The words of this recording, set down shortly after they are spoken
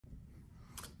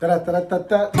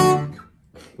Da-da-da-da-da-da.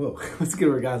 Whoa, what's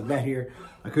good, guys? Matt here,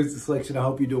 Acoustic Selection. I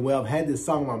hope you're doing well. I've had this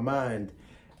song in my mind.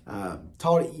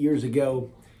 Taught it years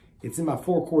ago. It's in my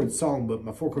 4-chord songbook,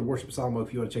 my 4-chord worship songbook,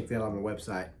 if you want to check that out on my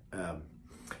website.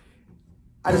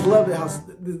 I just love it how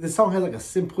the song has like a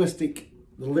simplistic,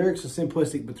 the lyrics are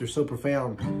simplistic, but they're so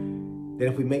profound that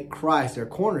if we make Christ our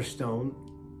cornerstone,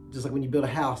 just like when you build a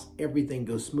house, everything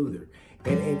goes smoother.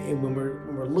 And when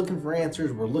we're looking for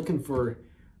answers, we're looking for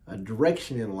a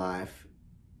direction in life,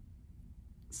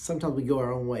 sometimes we go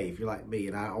our own way, if you're like me,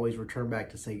 and I always return back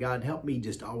to say, God, help me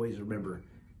just always remember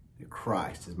that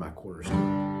Christ is my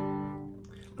cornerstone.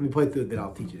 Let me play through it, then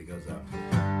I'll teach it. It goes up.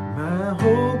 My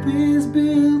hope is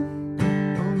built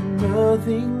on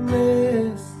nothing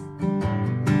less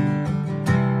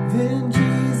than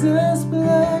Jesus'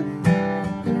 blood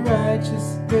and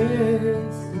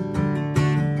righteousness.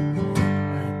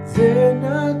 I dare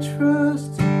not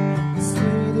trust the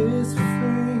sweetest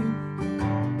frame,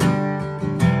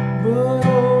 but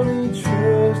only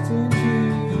trust in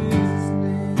Jesus'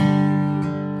 name.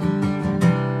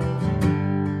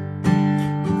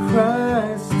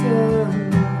 Christ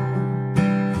alone,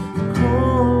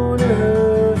 cornerstone,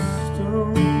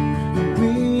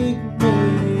 weak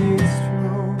made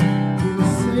strong in the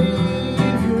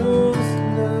Savior's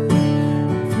love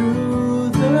through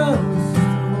the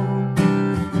storm.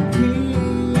 He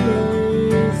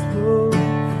is Lord,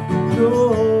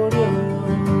 Lord of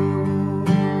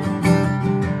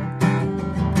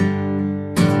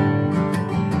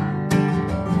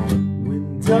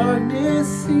darkness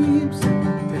seems to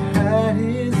hide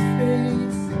his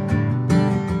face,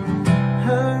 I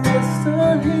rest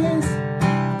on his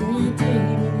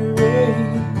redeeming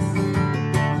grace.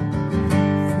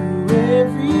 Through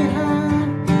every high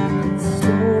and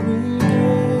stormy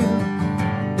gale,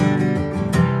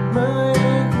 my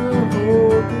anchor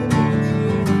hold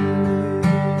beneath the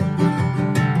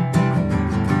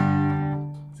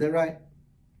waves. Is that right?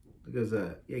 It goes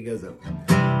up. Yeah, it goes up.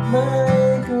 My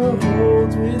anchor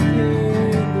holds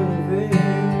within the veil.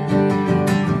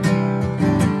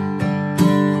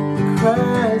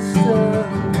 Christ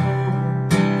alone,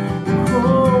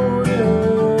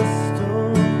 cornerstone,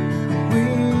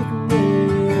 weak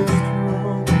made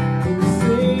strong in the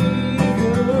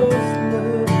Savior's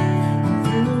love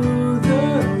through the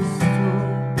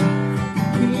storm.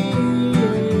 He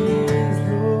is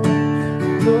Lord,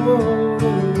 Lord.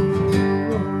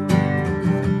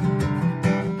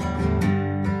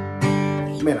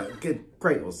 Man, a good,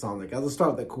 great little song there, guys. Let's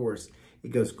start with the chorus. It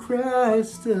goes,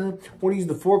 Christ up. We're using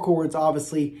the 4 chords,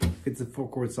 obviously. It's a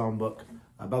 4-chord songbook.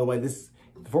 By the way, the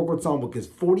 4-chord songbook is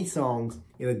 40 songs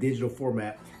in a digital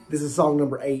format. This is song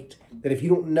number 8. That if you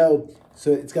don't know,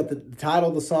 so it's got the title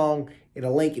of the song and a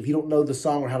link. If you don't know the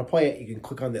song or how to play it, you can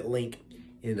click on that link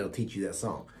and it'll teach you that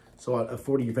song. So of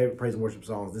 40 of your favorite praise and worship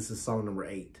songs, this is song number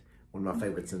 8. One of my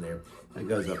favorites in there. It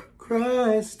goes up,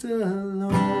 Christ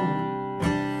alone,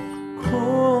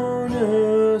 cornerstone.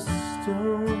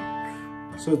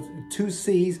 So it's 2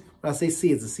 C's. When I say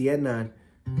C, it's a C add 9.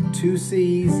 2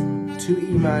 C's, 2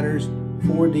 E minors,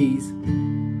 4 D's.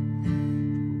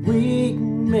 Weak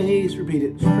made, repeat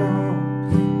it,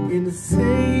 strong in the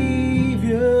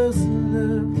Savior's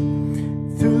love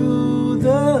through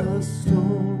the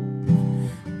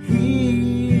storm.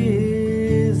 He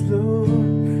is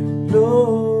Lord,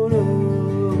 Lord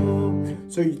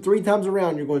of. So 3 times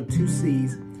around, you're going 2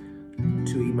 C's,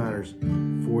 2 E minors,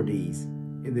 4 D's.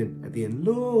 And then at the end,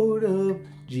 Lord of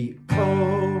G.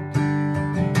 Oh.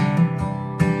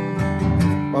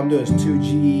 What I'm doing is 2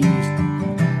 G's,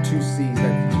 2 C's,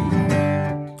 back to G.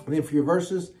 And then for your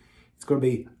verses, it's going to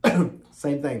be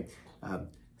same thing.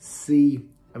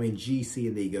 G, C,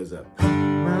 and D goes up.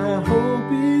 My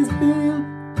hope is built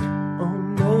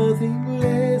on nothing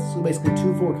less. So basically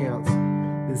 2 4 counts.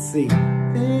 Then C.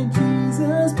 Then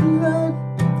Jesus' blood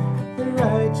and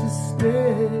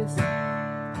righteousness.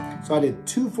 So I did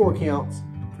 2 4 counts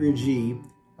for your G,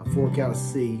 a 4 count of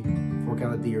C, 4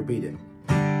 count of D, repeat it.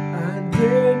 I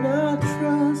dare not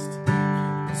trust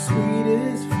the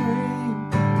sweetest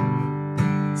frame,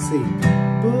 C,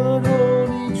 but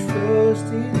only trust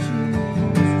in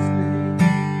Jesus' name.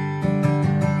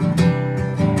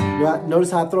 Right,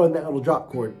 notice how I throw in that little drop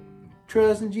chord.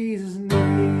 Trust in Jesus'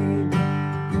 name.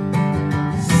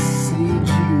 C,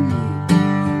 G,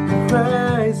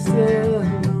 Christ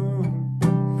alone,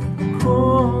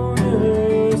 cornerstone,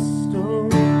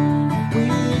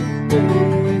 weak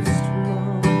made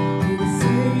strong in the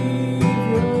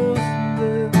Savior's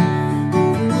love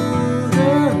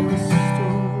through the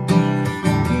storm.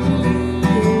 He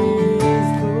is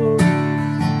Lord,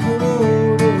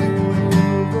 Lord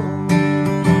of all.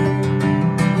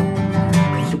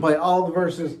 play all the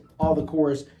verses, all the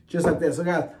chorus, just like that. So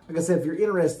guys, like I said, if you're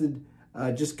interested,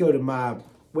 just go to my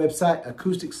website,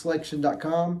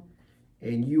 acousticselection.com,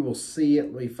 and you will see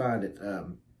it. Let me find it.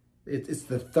 It's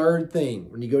the third thing.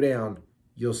 When you go down,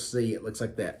 you'll see it looks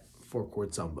like that.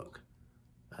 4-chord songbook.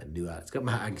 I knew that. It's got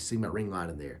I can see my ring light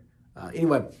in there.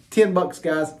 Anyway, $10,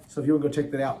 guys. So if you want to go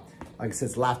check that out, like I said,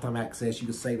 it's lifetime access. You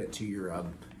can save it to your,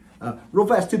 real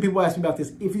fast, 2 people asked me about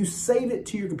this. If you save it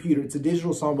to your computer, it's a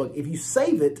digital songbook. If you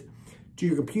save it to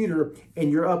your computer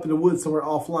and you're up in the woods somewhere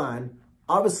offline,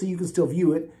 obviously you can still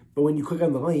view it, but when you click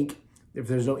on the link, if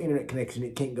there's no internet connection,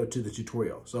 it can't go to the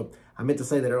tutorial. So I meant to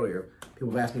say that earlier.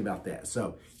 People have asked me about that.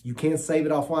 So you can save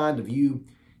it offline to view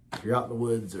if you're out in the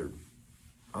woods or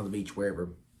on the beach, wherever.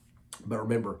 But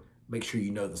remember, make sure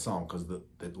you know the song because the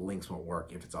links won't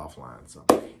work if it's offline. So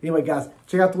anyway, guys,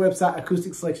 check out the website,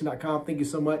 acousticselection.com. Thank you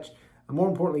so much. And more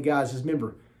importantly, guys, just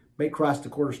remember, make Christ the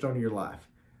cornerstone of your life.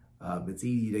 It's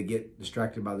easy to get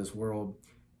distracted by this world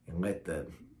and let the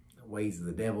ways of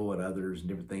the devil and others and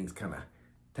different things kind of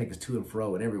take us to and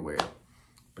fro and everywhere.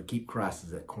 But keep Christ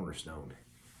as that cornerstone,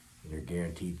 and you're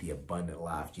guaranteed the abundant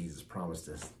life Jesus promised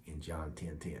us in John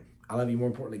 10:10. I love you. More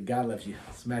importantly, God loves you.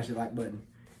 Smash the like button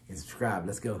and subscribe.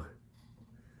 Let's go.